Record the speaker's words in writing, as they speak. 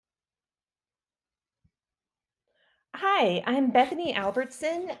Hi, I'm Bethany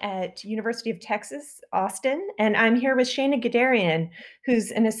Albertson at University of Texas, Austin, and I'm here with Shana Gadarian,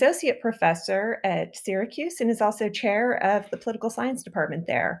 who's an associate professor at Syracuse and is also chair of the political science department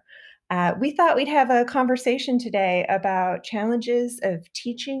there. We thought we'd have a conversation today about challenges of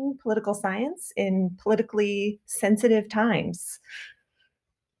teaching political science in politically sensitive times.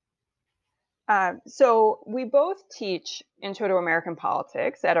 So we both teach Intro to American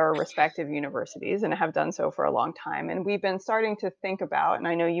Politics at our respective universities and have done so for a long time. And we've been starting to think about, and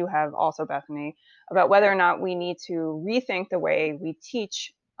I know you have also, Bethany, about whether or not we need to rethink the way we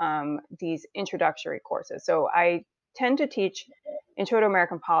teach these introductory courses. So I tend to teach Intro to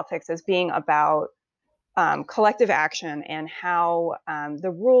American Politics as being about collective action and how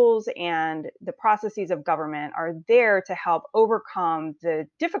the rules and the processes of government are there to help overcome the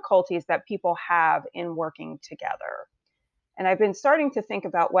difficulties that people have in working together. And I've been starting to think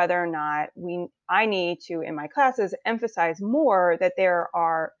about whether or not I need to, in my classes, emphasize more that there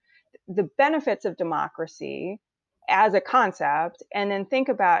are the benefits of democracy as a concept, and then think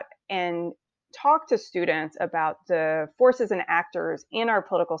about and talk to students about the forces and actors in our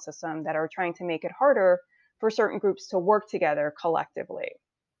political system that are trying to make it harder for certain groups to work together collectively.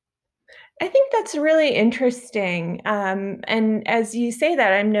 I think that's really interesting. And as you say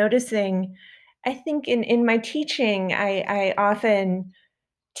that, I'm noticing, I think in my teaching, I often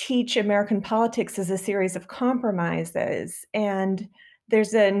teach American politics as a series of compromises. And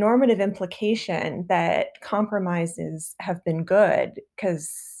there's a normative implication that compromises have been good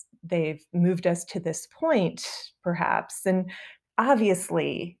because they've moved us to this point, perhaps. And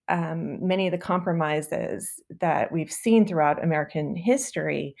obviously, many of the compromises that we've seen throughout American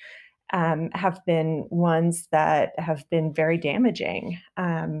history have been ones that have been very damaging.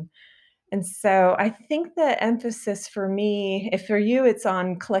 And so I think the emphasis for me, if for you it's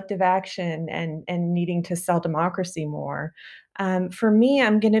on collective action and needing to sell democracy more, for me,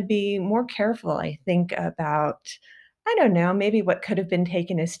 I'm going to be more careful. I think about, I don't know, maybe what could have been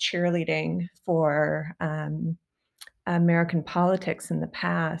taken as cheerleading for American politics in the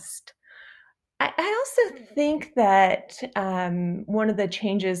past. I also think that one of the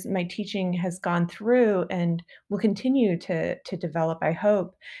changes my teaching has gone through and will continue to develop, I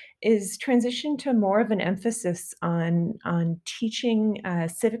hope, is transition to more of an emphasis on teaching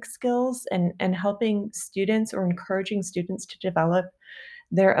civic skills and helping students or encouraging students to develop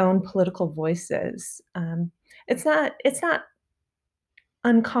their own political voices. It's not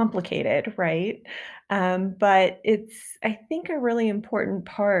uncomplicated, right? But it's, I think, a really important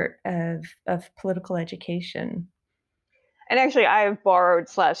part of political education. And actually, I've borrowed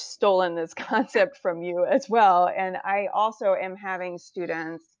slash stolen this concept from you as well. And I also am having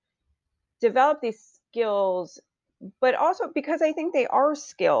students develop these skills, but also because I think they are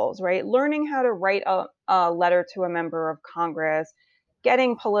skills, right? Learning how to write a letter to a member of Congress,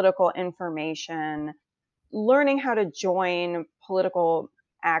 getting political information, learning how to join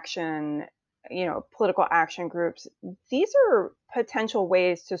action, political action groups. These are potential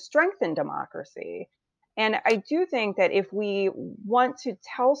ways to strengthen democracy. And I do think that if we want to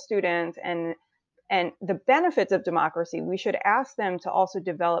tell students and the benefits of democracy, we should ask them to also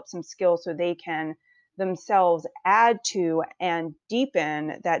develop some skills so they can themselves add to and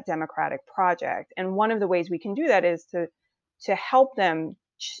deepen that democratic project. And one of the ways we can do that is to help them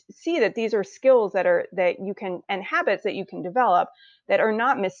see that these are skills that you can and habits that you can develop that are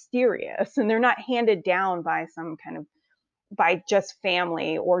not mysterious and they're not handed down by some kind of by just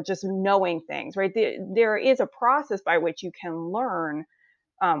family or just knowing things, right? There is a process by which you can learn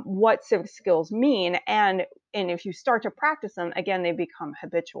what civic skills mean, and if you start to practice them, again, they become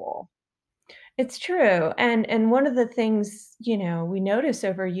habitual. It's true, and one of the things, we notice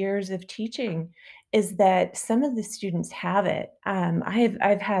over years of teaching is that some of the students have it.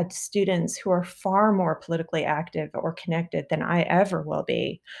 I've had students who are far more politically active or connected than I ever will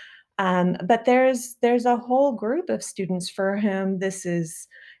be. But there's a whole group of students for whom this is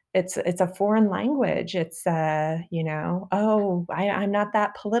it's a foreign language. It's oh, I'm not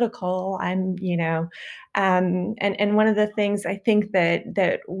that political. And one of the things I think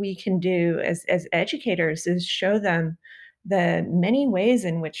that we can do as educators is show them the many ways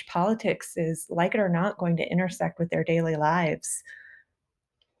in which politics is, like it or not, going to intersect with their daily lives.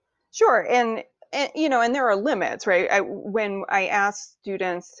 Sure, and there are limits, right? When I ask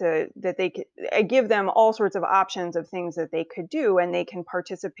students to that they could, I give them all sorts of options of things that they could do, and they can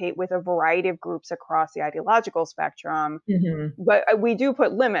participate with a variety of groups across the ideological spectrum. Mhm. But we do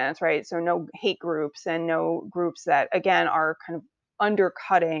put limits, right? So no hate groups and no groups that again are kind of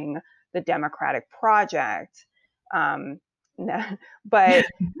undercutting the democratic project. Um, No, but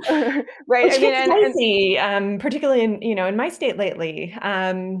right, Which I mean, gets and dicey, particularly in, in my state lately.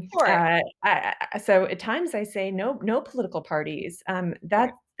 sure, So at times I say no, no political parties. right,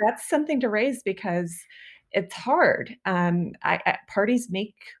 That's something to raise because it's hard. Parties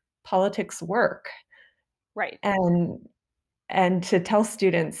make politics work, right. and to tell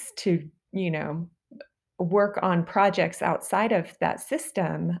students to, work on projects outside of that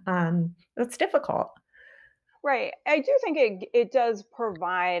system, that's difficult. Right. I do think it does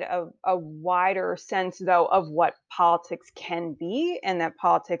provide a wider sense though of what politics can be, and that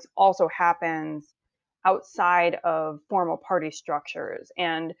politics also happens outside of formal party structures,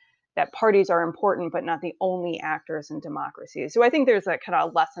 and that parties are important but not the only actors in democracy. So I think there's a kind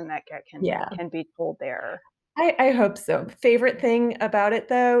of lesson that Yeah. can be told there. I hope so. Favorite thing about it,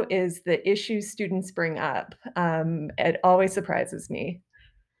 though, is the issues students bring up. It always surprises me.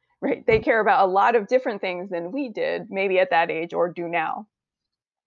 Right. They care about a lot of different things than we did maybe at that age or do now.